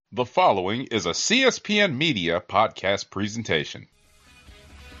The following is a CSPN Media podcast presentation.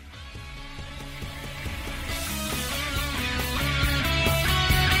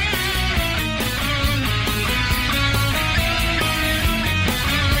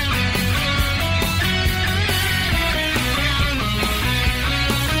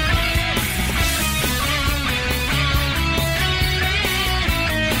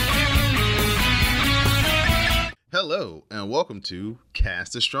 Hello and welcome to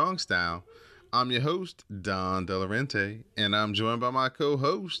Cast a Strong Style. I'm your host, Don Delarente, and I'm joined by my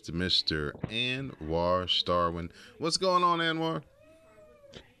co-host, Mr. Anwar Starwin. What's going on, Anwar?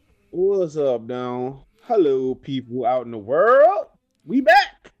 What's up, Don? Hello, people out in the world. We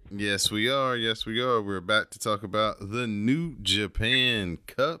back. Yes, we are. Yes, we are. We're back to talk about the New Japan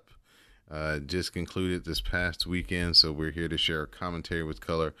Cup. Just concluded this past weekend, so we're here to share a commentary with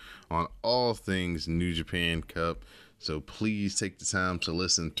color on all things New Japan Cup. So please take the time to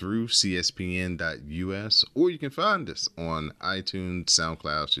listen through cspn.us, or you can find us on iTunes,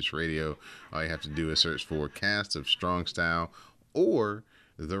 SoundCloud, Stitch Radio. All you have to do is search for Cast of Strong Style or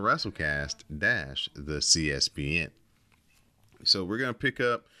the WrestleCast the CSPN. So we're going to pick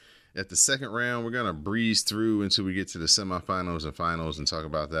up at the second round. We're going to breeze through until we get to the semifinals and finals and talk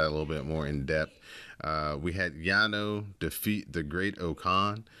about that a little bit more in depth. We had Yano defeat the Great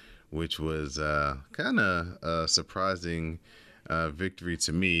Okan, which was kind of a surprising victory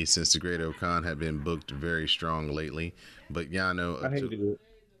to me since the Great Okan had been booked very strong lately. But Yano,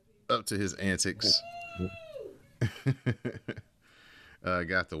 up to his antics,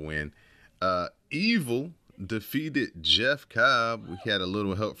 got the win. Evil defeated Jeff Cobb. We had a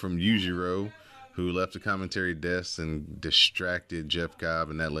little help from Yujiro, who left the commentary desk and distracted Jeff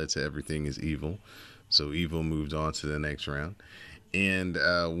Cobb, and that led to Everything is Evil. So Evil moved on to the next round. And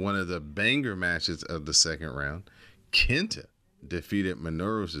one of the banger matches of the second round, Kenta defeated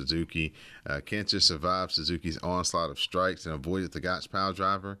Minoru Suzuki. Kenta survived Suzuki's onslaught of strikes and avoided the Gotch Pile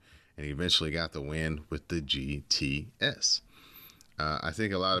Driver, and he eventually got the win with the GTS. I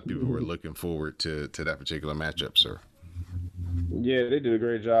think a lot of people were looking forward to that particular matchup, sir. Yeah, they did a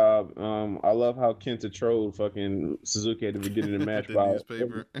great job. I love how Kenta trolled fucking Suzuki at the beginning of the match. The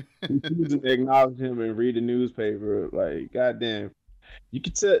newspaper. He didn't acknowledge him and read the newspaper. Like, goddamn. You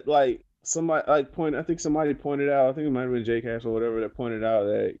could tell, like, somebody, I think somebody pointed out, I think it might have been J Cash or whatever, that pointed out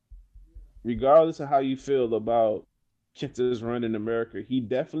that regardless of how you feel about Kenta's run in America, he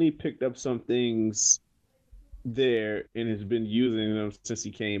definitely picked up some things there and has been using them since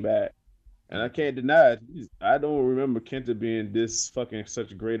he came back. And I can't deny it. I don't remember Kenta being this fucking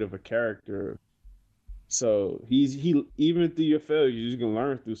such great of a character. So he even through your failures, you can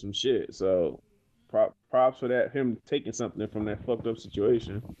learn through some shit. So props for that, him taking something from that fucked up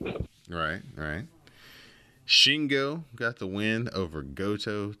situation. Right. Shingo got the win over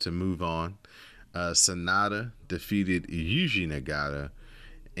Goto to move on. Sanada defeated Yuji Nagata.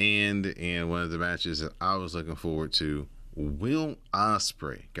 And in one of the matches that I was looking forward to, Will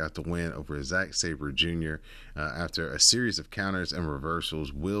Ospreay got the win over Zack Sabre Jr. After a series of counters and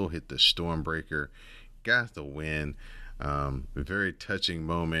reversals. Will hit the Stormbreaker, got the win. A very touching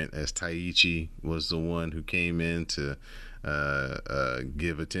moment as Taichi was the one who came in to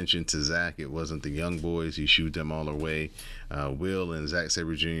give attention to Zack. It wasn't the young boys. He shooed them all away. Will and Zack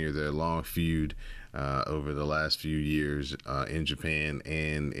Sabre Jr., their long feud over the last few years in Japan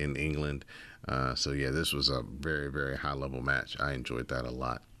and in England. So yeah, this was a very, very high level match. I enjoyed that a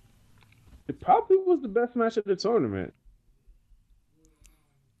lot. It probably was the best match of the tournament.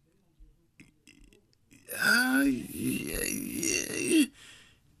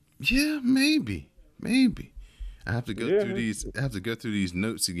 Yeah, maybe. I have to go through these. I have to go through these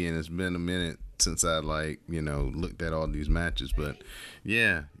notes again. It's been a minute since I looked at all these matches, but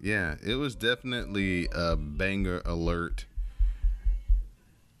yeah, it was definitely a banger alert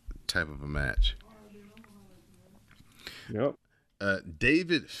type of a match. Yep.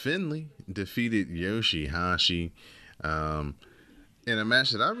 David Finlay defeated Yoshihashi in a match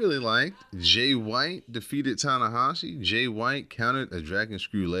that I really liked. Jay White defeated Tanahashi. Jay White countered a Dragon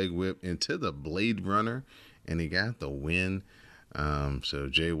Screw leg whip into the Blade Runner, and he got the win. So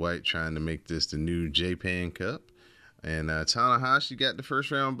Jay White trying to make this the new Japan Cup. And Tanahashi got the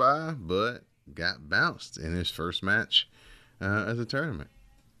first round bye, but got bounced in his first match of the tournament.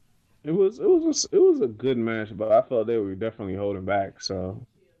 It was a good match, but I felt they were definitely holding back. So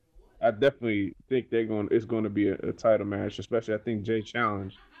I definitely think it's going to be a title match, especially I think Jay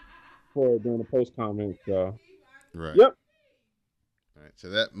challenged for it during the post comment. So right. Yep. All right. So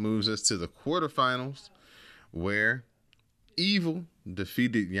that moves us to the quarterfinals, where Evil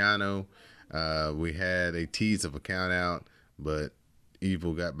defeated Yano. We had a tease of a count out, but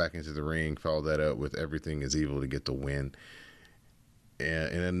Evil got back into the ring, followed that up with Everything Is Evil to get the win.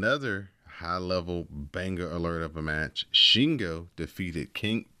 And in another high-level banger alert of a match, Shingo defeated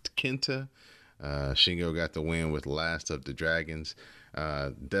Kenta. Shingo got the win with Last of the Dragons.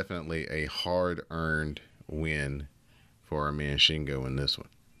 Definitely a hard-earned win for our man Shingo in this one.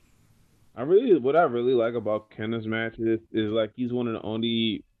 What I really like about Kenta's match is like he's one of the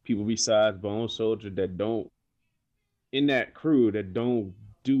only people besides Bone Soldier that don't in that crew that don't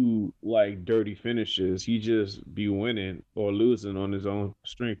do like dirty finishes. He just be winning or losing on his own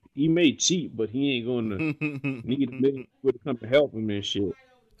strength. He may cheat, but he ain't gonna need people to come to help him and shit.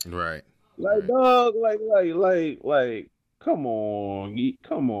 Right. Like right. dog, like. Come on,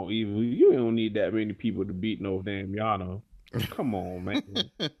 Evil. You don't need that many people to beat no damn Yano. Come on, man.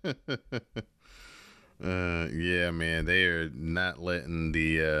 Yeah, man, they are not letting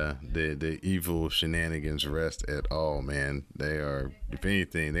the evil shenanigans rest at all, man. They are, if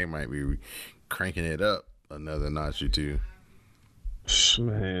anything, they might be cranking it up another notch or two.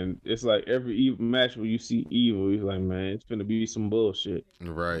 Man, it's like every evil match where you see Evil, he's like, man, it's gonna be some bullshit.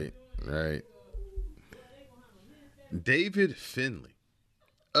 Right. David Finlay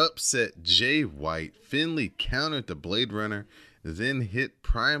upset Jay White. Finlay countered the Blade Runner, then hit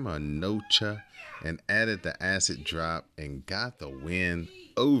Prima Nocha and added the acid drop and got the win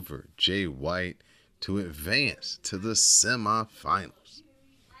over Jay White to advance to the semifinals.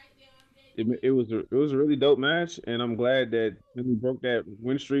 It was a really dope match, and I'm glad that Finlay broke that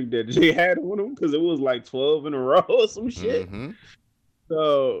win streak that Jay had on him because it was like 12 in a row or some shit. Mm-hmm.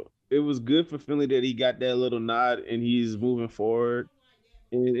 So it was good for Finlay that he got that little nod and he's moving forward.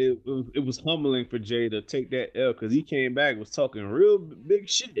 And it was humbling for Jay to take that L because he came back was talking real big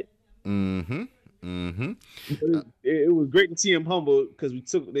shit. Mm-hmm. It was great to see him humble because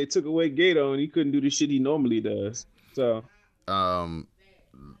they took away Gato and he couldn't do the shit he normally does. So, a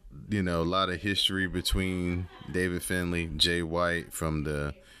lot of history between David Finlay, Jay White from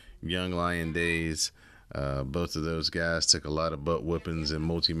the Young Lion days. Both of those guys took a lot of butt whoopings in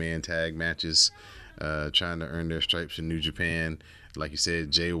multi-man tag matches, trying to earn their stripes in New Japan. Like you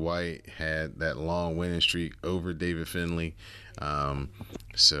said, Jay White had that long winning streak over David Finlay.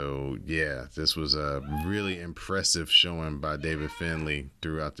 So yeah, this was a really impressive showing by David Finlay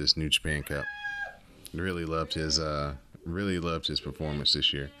throughout this New Japan Cup. Really loved his performance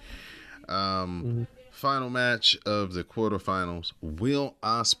this year. Final match of the quarterfinals, Will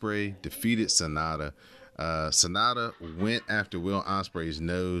Ospreay defeated Sanada. Sanada went after Will Ospreay's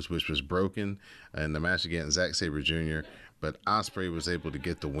nose, which was broken in the match against Zack Sabre Jr., but Ospreay was able to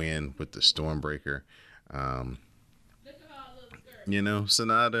get the win with the Stormbreaker.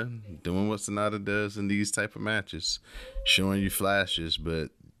 Sanada doing what Sanada does in these type of matches, showing you flashes, but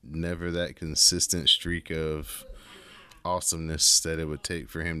never that consistent streak of awesomeness that it would take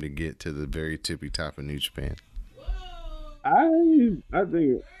for him to get to the very tippy top of New Japan. I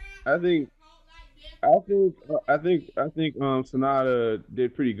think Sanada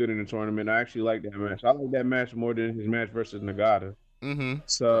did pretty good in the tournament. I actually like that match. I like that match more than his match versus Nagata. Mm-hmm.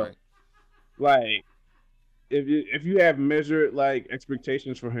 So, right. Like, if you have measured like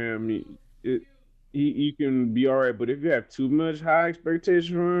expectations for him, he can be all right. But if you have too much high expectations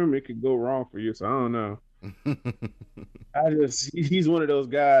for him, it could go wrong for you. So I don't know. He's one of those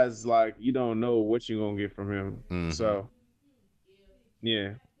guys like you don't know what you're gonna get from him. Mm-hmm. So,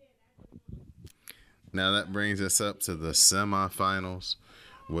 yeah. Now that brings us up to the semifinals.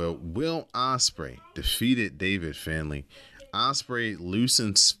 Well, Will Ospreay defeated David Finlay. Ospreay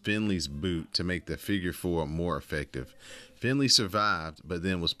loosens Finlay's boot to make the figure four more effective. Finlay survived, but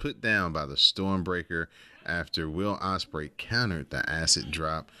then was put down by the Stormbreaker after Will Ospreay countered the acid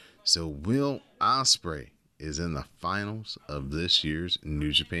drop. So Will Ospreay is in the finals of this year's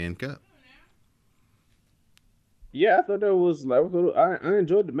New Japan Cup. Yeah, I thought that was like I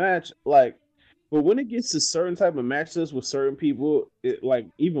enjoyed the match. Like, but when it gets to certain type of matches with certain people, like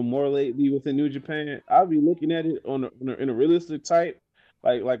even more lately within New Japan, I'll be looking at it in a realistic type,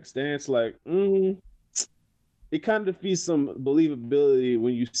 like stance. Like, it kind of defeats some believability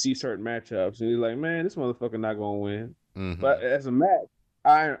when you see certain matchups, and you're like, man, this motherfucker not gonna win. Mm-hmm. But as a match,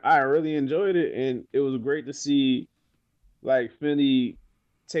 I really enjoyed it, and it was great to see like Finlay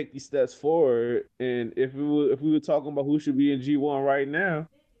take these steps forward. And if we were talking about who should be in G1 right now,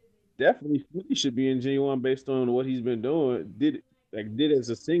 definitely Finlay should be in G1 based on what he's been doing. Did as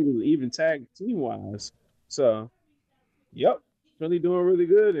a single, even tag team wise. So, yep, Finlay doing really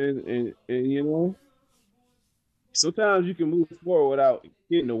good, and sometimes you can move forward without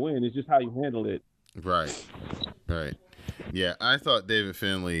getting a win. It's just how you handle it. Right. Yeah, I thought David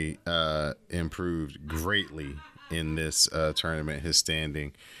Finlay improved greatly in this tournament. His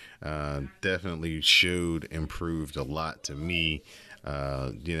standing definitely improved a lot to me.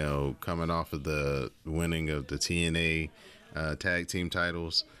 Coming off of the winning of the TNA tag team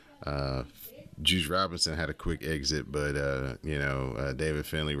titles, Juice Robinson had a quick exit, but David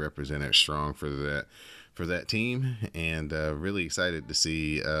Finlay represented strong for that team, and really excited to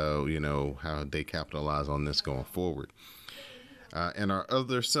see how they capitalize on this going forward. In our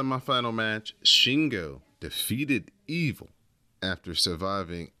other semifinal match, Shingo defeated Evil after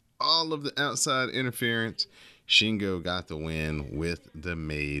surviving all of the outside interference. Shingo got the win with the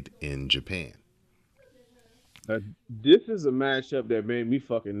Made in Japan. This is a matchup that made me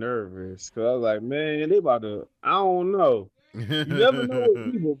fucking nervous, because I was like, man, they about to, I don't know. You never know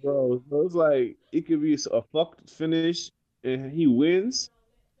with Evil, bro. So it's like, it could be a fucked finish and he wins.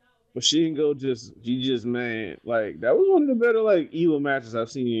 But Shingo man, like, that was one of the better, like, Evil matches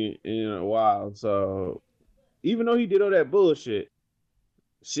I've seen in a while. So even though he did all that bullshit,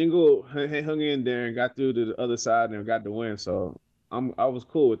 Shingo hung in there and got through to the other side and got the win. So I was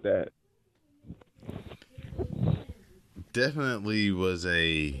cool with that. Definitely was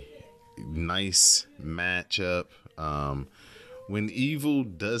a nice matchup. When Evil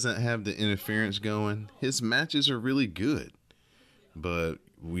doesn't have the interference going, his matches are really good. But,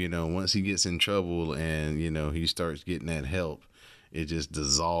 once he gets in trouble and, he starts getting that help, it just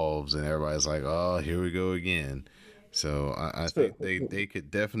dissolves and everybody's like, oh, here we go again. So I think they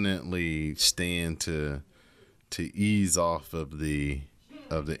could definitely stand to ease off of the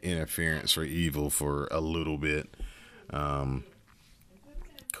interference for Evil for a little bit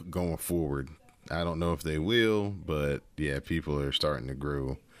going forward. I don't know if they will, but yeah, people are starting to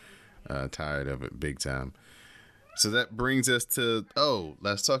grow tired of it big time. So that brings us to,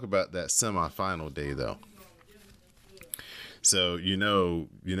 let's talk about that semifinal day though. So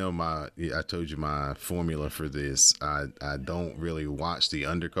I told you my formula for this. I don't really watch the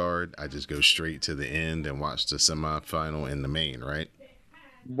undercard. I just go straight to the end and watch the semifinal and the main, right?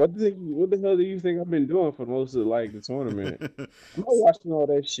 What the hell do you think I've been doing for most of the tournament? I'm not watching all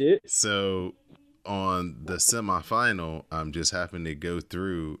that shit. So on the semifinal, I'm just having to go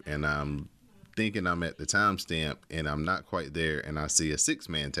through and I'm thinking I'm at the timestamp and I'm not quite there, and I see a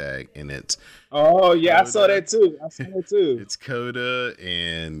 6-man tag and it's Coda. I saw that too. It's Coda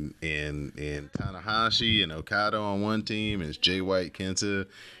and Tanahashi and Okada on one team, and it's Jay White, Kenta,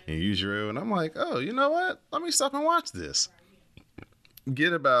 and Yujiro, and I'm like, oh, you know what? Let me stop and watch this.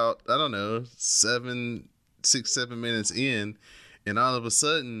 Get about, I don't know, 7 minutes in, and all of a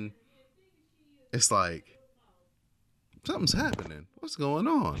sudden it's like something's happening. What's going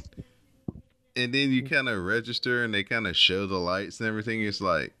on? And then you kind of register and they kind of show the lights and everything. It's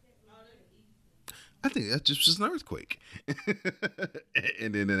like, I think that's just an earthquake.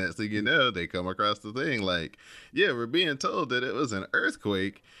 And then the next thing you know, they come across the thing like, yeah, we're being told that it was an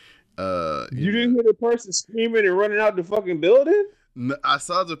earthquake. You didn't hear the person screaming and running out the fucking building? I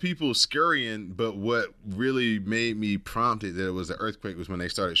saw the people scurrying, but what really made me prompted that it was an earthquake was when they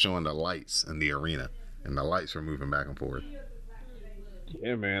started showing the lights in the arena, and the lights were moving back and forth.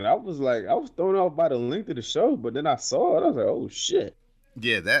 Yeah, man. I was thrown off by the length of the show, but then I saw it. I was like, oh shit.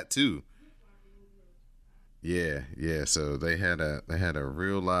 Yeah, that too. Yeah. So they had a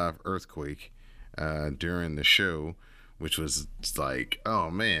real live earthquake during the show, which was like,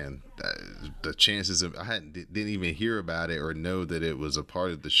 oh man, the chances of didn't even hear about it or know that it was a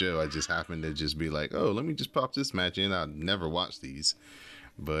part of the show. I just happened to just be like, oh, let me just pop this match in. I've never watched these,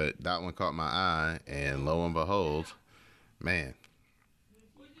 but that one caught my eye, and lo and behold, man,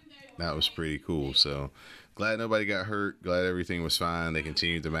 that was pretty cool. So glad nobody got hurt. Glad everything was fine. They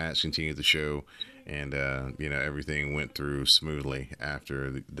continued the match, continued the show, and everything went through smoothly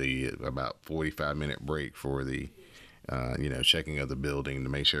after the about 45-minute break for the checking of the building to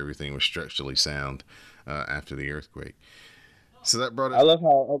make sure everything was structurally sound after the earthquake. So that brought it. I love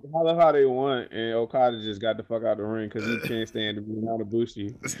how they won, and Okada just got the fuck out of the ring because he can't stand to be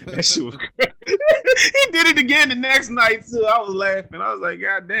Bushi. That shit was crazy. He did it again the next night too. I was laughing. I was like,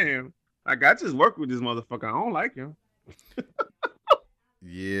 God damn! Like, I just work with this motherfucker. I don't like him.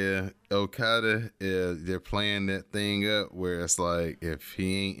 Yeah, Okada, they're playing that thing up where it's like, if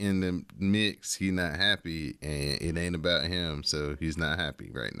he ain't in the mix, he not happy, and it ain't about him, so he's not happy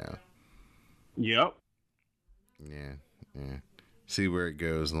right now. Yep. Yeah. See where it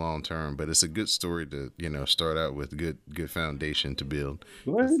goes long term, but it's a good story to start out with, good foundation to build.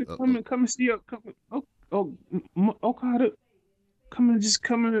 Come and see Okada. Come and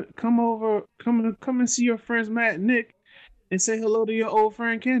see your friends Matt and Nick, and say hello to your old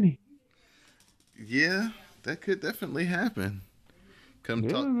friend Kenny. Yeah, that could definitely happen.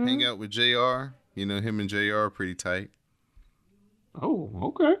 Hang out with JR. You know, him and JR are pretty tight. Oh,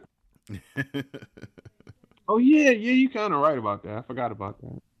 okay. Oh yeah, you kind of right about that. I forgot about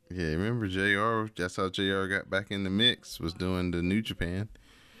that. Yeah, remember JR? That's how JR got back in the mix. Was doing the New Japan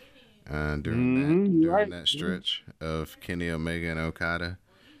during You're right. that stretch of Kenny Omega and Okada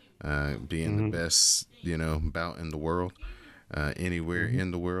being the best, bout in the world, anywhere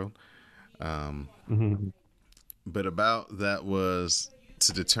in the world. But about that was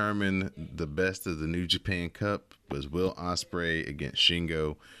to determine the best of the New Japan Cup was Will Ospreay against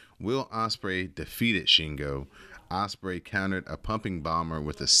Shingo. Will Ospreay defeated Shingo. Ospreay countered a pumping bomber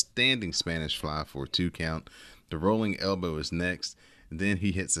with a standing Spanish fly for a 2 count. The rolling elbow is next. Then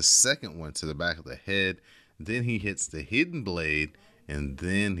he hits a second one to the back of the head. Then he hits the hidden blade. And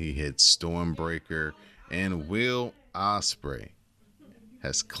then he hits Stormbreaker. And Will Ospreay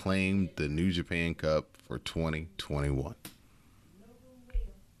has claimed the New Japan Cup for 2021.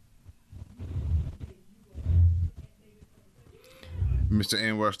 Mr.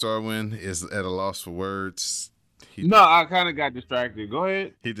 Anwar Starwin is at a loss for words. I kind of got distracted. Go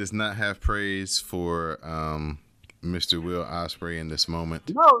ahead. He does not have praise for Mr. Will Ospreay in this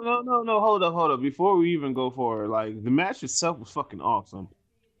moment. No. Hold up. Before we even go forward, like, the match itself was fucking awesome.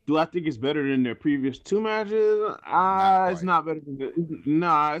 Do I think it's better than their previous 2 matches? It's not better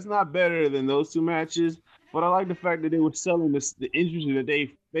it's not better than those 2 matches. But I like the fact that they were selling the injuries that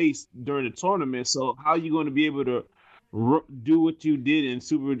they faced during the tournament. So how are you going to be able to do what you did in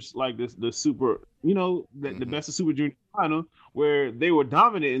Super, like the Super, the best of Super Junior final, where they were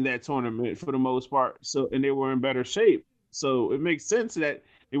dominant in that tournament for the most part. So, and they were in better shape. So it makes sense that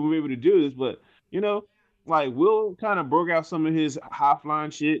they were able to do this. But like, Will kind of broke out some of his high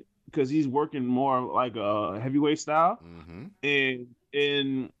flying shit because he's working more like a heavyweight style,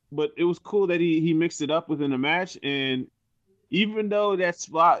 but it was cool that he mixed it up within the match. And even though that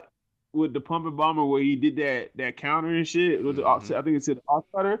spot with the pumping bomber where he did that counter and shit with I think it's the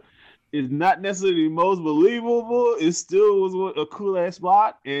outsider, is not necessarily the most believable. It still was a cool ass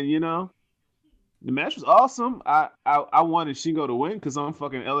spot, and the match was awesome. I wanted Shingo to win because I'm a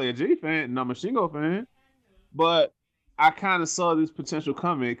fucking LAG fan and I'm a Shingo fan, but I kind of saw this potential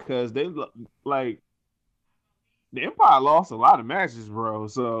coming because they like the Empire lost a lot of matches, bro.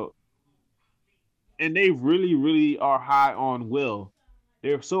 So, and they really, really are high on Will.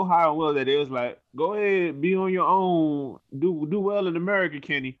 They're so high on Will that it was like, go ahead, be on your own, do well in America,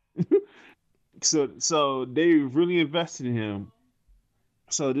 Kenny. So they really invested in him.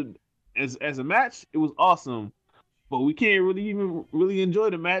 So as a match, it was awesome, but we can't really even really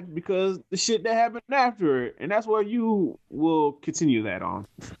enjoy the match because the shit that happened after it, and that's where you will continue that on.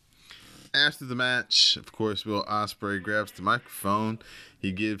 After the match, of course, Will Ospreay grabs the microphone.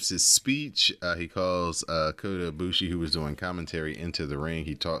 He gives his speech. He calls Kota Ibushi, who was doing commentary, into the ring.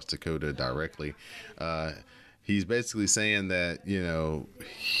 He talks to Kota directly. He's basically saying that,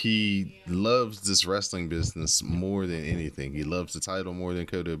 he loves this wrestling business more than anything. He loves the title more than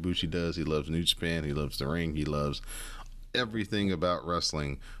Kota Ibushi does. He loves New Japan. He loves the ring. He loves everything about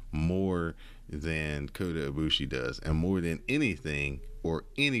wrestling more than Kota Ibushi does, and more than anything or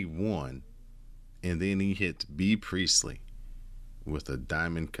anyone. And then he hits B. Priestley with a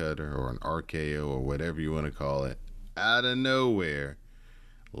diamond cutter or an RKO or whatever you want to call it out of nowhere,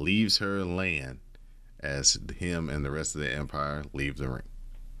 leaves her laying as him and the rest of the Empire leave the ring.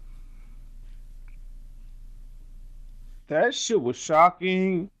 That shit was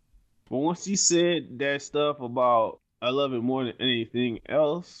shocking, but once he said that stuff about I love it more than anything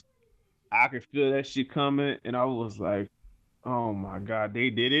else, I could feel that shit coming, and I was like, oh my God,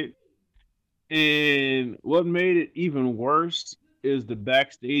 they did it. And what made it even worse is the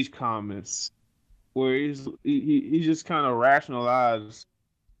backstage comments where he just kind of rationalized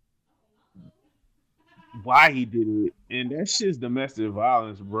why he did it, and that shit's domestic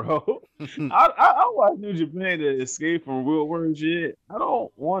violence, bro. I watch New Japan to escape from real world shit. I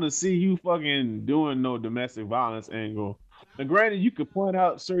don't want to see you fucking doing no domestic violence angle. And granted, you could point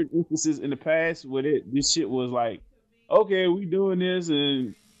out certain instances in the past where this shit was like, okay, we doing this,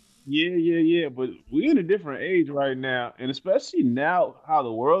 and yeah, but we're in a different age right now, and especially now how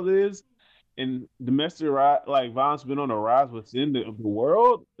the world is, and domestic violence been on the rise within the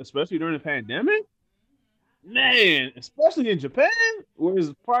world, especially during the pandemic. Man, especially in Japan, where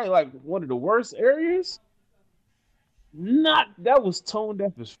it's probably like one of the worst areas. That was tone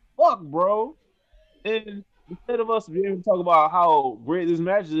deaf as fuck, bro. And instead of us being able to talk about how great this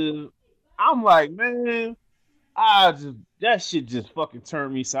match is, I'm like, man, that shit just fucking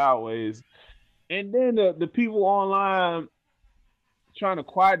turned me sideways. And then the people online trying to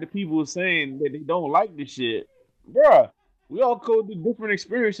quiet the people saying that they don't like this shit, bruh. We all go through different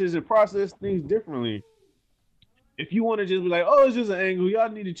experiences and process things differently. If you want to just be like, oh, it's just an angle, y'all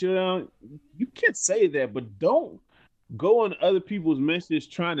need to chill down. You can't say that, but don't go on other people's message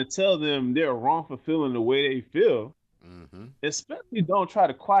trying to tell them they're wrong for feeling the way they feel. Mm-hmm. Especially don't try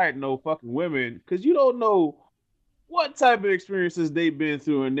to quiet no fucking women because you don't know what type of experiences they've been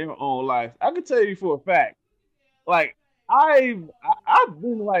through in their own life. I can tell you for a fact, like I've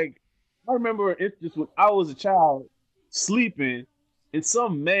been like, I remember it just when I was a child sleeping, and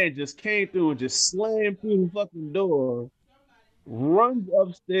some man just came through and just slammed through the fucking door, runs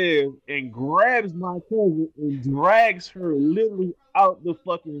upstairs and grabs my cousin and drags her literally out the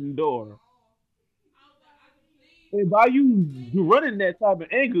fucking door. And by you running that type of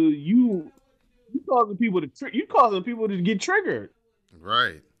angle, you causing people to you causing people to get triggered.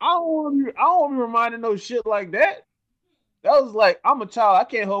 Right. I don't want to be reminded no shit like that. That was like, I'm a child. I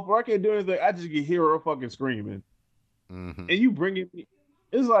can't help her. I can't do anything. I just can hear her fucking screaming. Mm-hmm. And you bring it.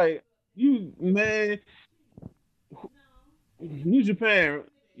 It's like, you, man, New Japan,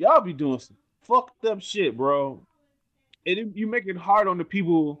 y'all be doing some fucked up shit, bro. And you make it hard on the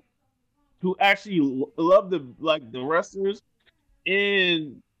people who actually love the wrestlers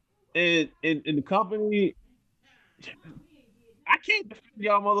and in the company. I can't defend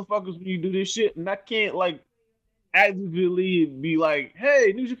y'all motherfuckers when you do this shit, and I can't like actively be like,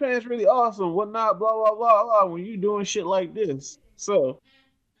 hey, New Japan's really awesome, whatnot, blah, blah, blah, blah, when you doing shit like this. So,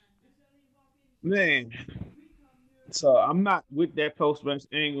 man, so I'm not with that post-match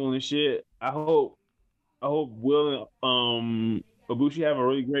angle and shit. I hope Will and Ibushi have a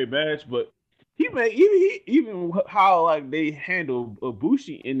really great match, but even how like they handle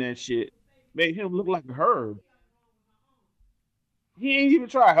Ibushi in that shit made him look like a herb. He ain't even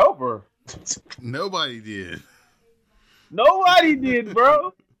try to help her. Nobody did. Nobody did,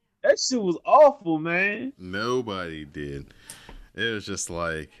 bro. That shit was awful, man. Nobody did. It was just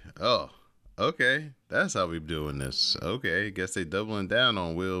like, oh, okay, that's how we doing this. Okay, guess they doubling down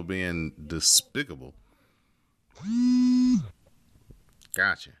on Will being despicable.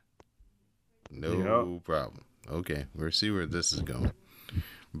 Gotcha. No problem. Okay, we'll see where this is going.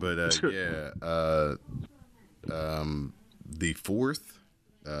 But the 4th,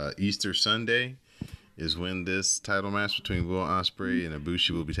 Easter Sunday, is when this title match between Will Ospreay and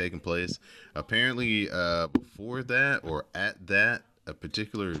Ibushi will be taking place. Apparently, before that or at that a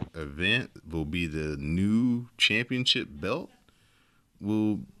particular event will be the new championship belt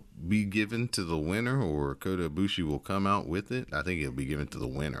will be given to the winner, or Kota Ibushi will come out with it. I think it'll be given to the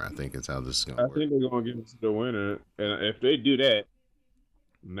winner. I think it's how this is going to work. I think they're going to give it to the winner. And if they do that,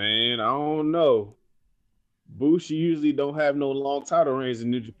 man, I don't know. Bushi usually don't have no long title reigns in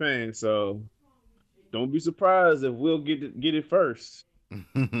New Japan, so don't be surprised if Will get it first.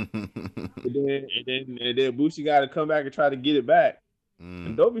 and then Bushi got to come back and try to get it back.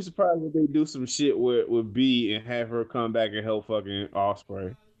 And don't be surprised if they do some shit with B and have her come back and help fucking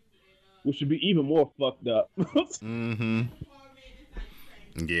Ospreay, which would be even more fucked up. Mm-hmm.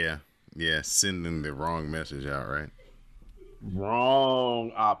 Yeah, sending the wrong message out, right?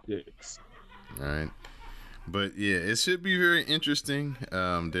 Wrong optics. Right. But yeah, it should be very interesting.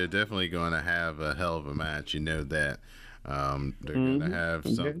 They're definitely going to have a hell of a match. You know that. They're gonna have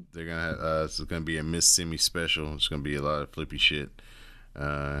some. They're gonna have. It's gonna be a Miss Simi special. It's gonna be a lot of flippy shit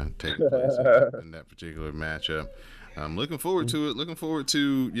taking place in that particular matchup. I'm looking forward to it. Looking forward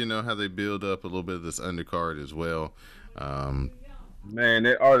to how they build up a little bit of this undercard as well. Man,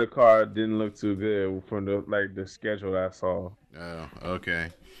 that undercard didn't look too good from the schedule I saw. Oh,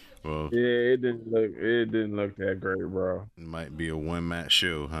 okay. Well, yeah, it didn't look that great, bro. It might be a one-match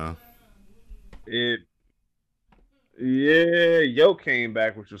show, huh? Yo came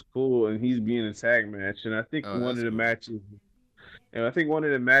back, which was cool, and he's being a tag match, and I think one of the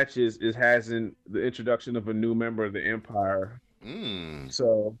matches is having the introduction of a new member of the Empire.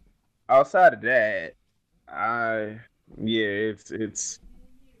 So outside of that, it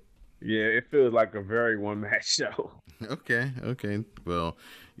feels like a very one-match show. Okay. Well,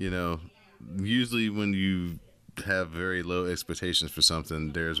 usually when you have very low expectations for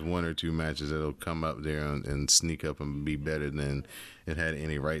something, there's one or two matches that'll come up there and sneak up and be better than it had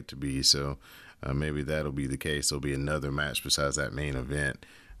any right to be. So maybe that'll be the case. There'll be another match besides that main event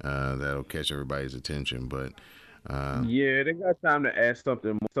that'll catch everybody's attention. But they got time to add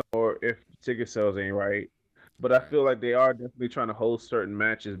something more if ticket sales ain't right. But I feel like they are definitely trying to hold certain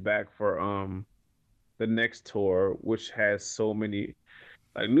matches back for the next tour, which has so many.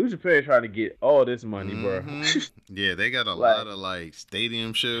 Like, New Japan trying to get all this money, bro. Yeah, they got a lot of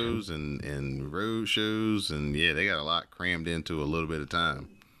stadium shows and road shows, and they got a lot crammed into a little bit of time.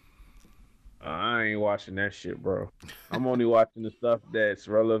 I ain't watching that shit, bro. I'm only watching the stuff that's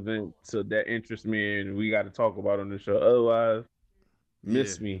relevant to that interests me, and we got to talk about on the show. Otherwise,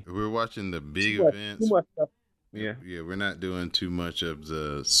 miss me. We're watching the big Too events. much stuff. Yeah. We're not doing too much of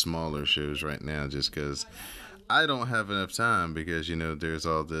the smaller shows right now, just because I don't have enough time. Because there's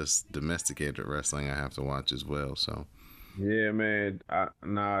all this domesticated wrestling I have to watch as well. So. Yeah, man.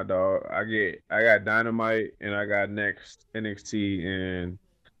 Nah, dog. I got Dynamite and I got next NXT, and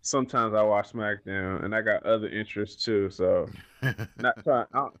sometimes I watch SmackDown, and I got other interests too. So, not trying.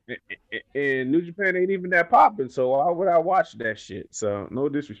 And New Japan ain't even that popping. So why would I watch that shit? So no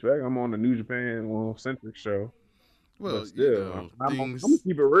disrespect. I'm on the New Japan centric show. Well, but still, I'm gonna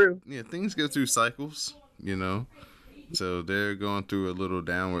keep it real. Yeah, things go through cycles. So they're going through a little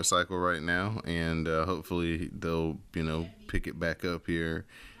downward cycle right now, and hopefully they'll, pick it back up here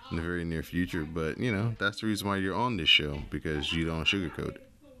in the very near future. But, that's the reason why you're on this show, because you don't sugarcoat it.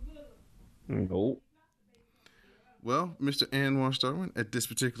 Nope. Well, Mr. Anwar Starwin, at this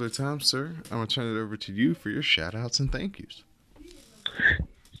particular time, sir, I'm going to turn it over to you for your shout-outs and thank yous.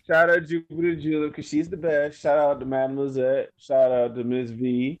 Shout out Jupiter Julia, because she's the best. Shout out to Madam Lizette. Shout out to Ms.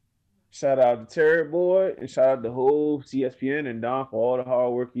 V. Shout out to Terry Boy, and shout out to the whole CSPN and Don for all the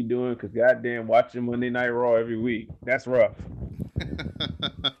hard work you're doing, because goddamn, watching Monday Night Raw every week, that's rough.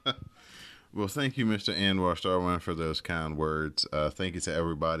 Well, thank you, Mr. Anwar Starwin, for those kind words. Thank you to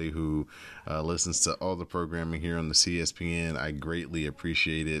everybody who listens to all the programming here on the CSPN. I greatly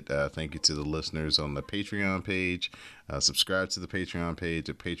appreciate it. Thank you to the listeners on the Patreon page. Subscribe to the Patreon page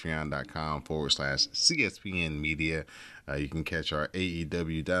at patreon.com/CSPN Media. You can catch our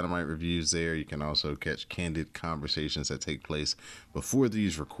AEW Dynamite reviews there. You can also catch candid conversations that take place before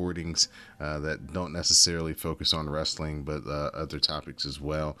these recordings that don't necessarily focus on wrestling, but other topics as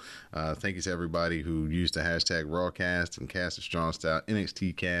well. Thank you to everybody who used the hashtag Rawcast and Cast of Strong Style,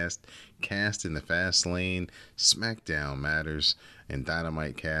 NXT Cast, Cast in the Fast Lane, SmackDown Matters, and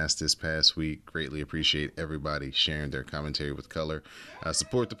Dynamite Cast this past week. Greatly appreciate everybody sharing their commentary with color.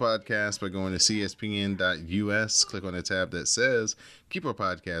 Support the podcast by going to cspn.us. Click on the tab that says keep our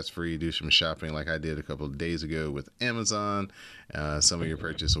podcast free. Do some shopping like I did a couple of days ago with Amazon. Some of your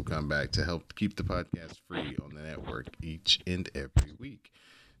purchase will come back to help keep the podcast free on the network each and every week.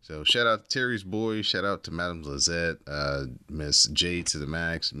 So shout out to Terry's Boy, shout out to Madam Lizette, Miss J to the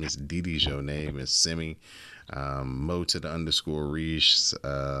Max, Miss Didi Jonay, Miss Simi, Mo to the _ Reese,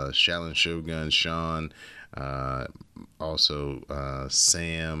 Shallon Shogun, Sean, also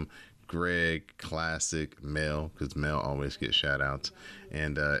Sam, Greg, Classic, Mel, because Mel always gets shout outs,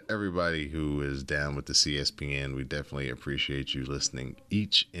 and everybody who is down with the CSPN. We definitely appreciate you listening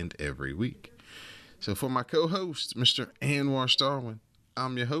each and every week. So for my co-host, Mr. Anwar Starwin,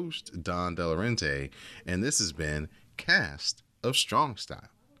 I'm your host, Don Delarente, and this has been Cast of Strong Style.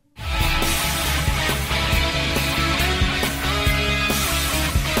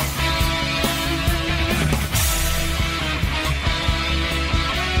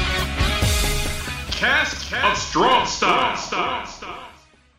 Cast of Strong Style.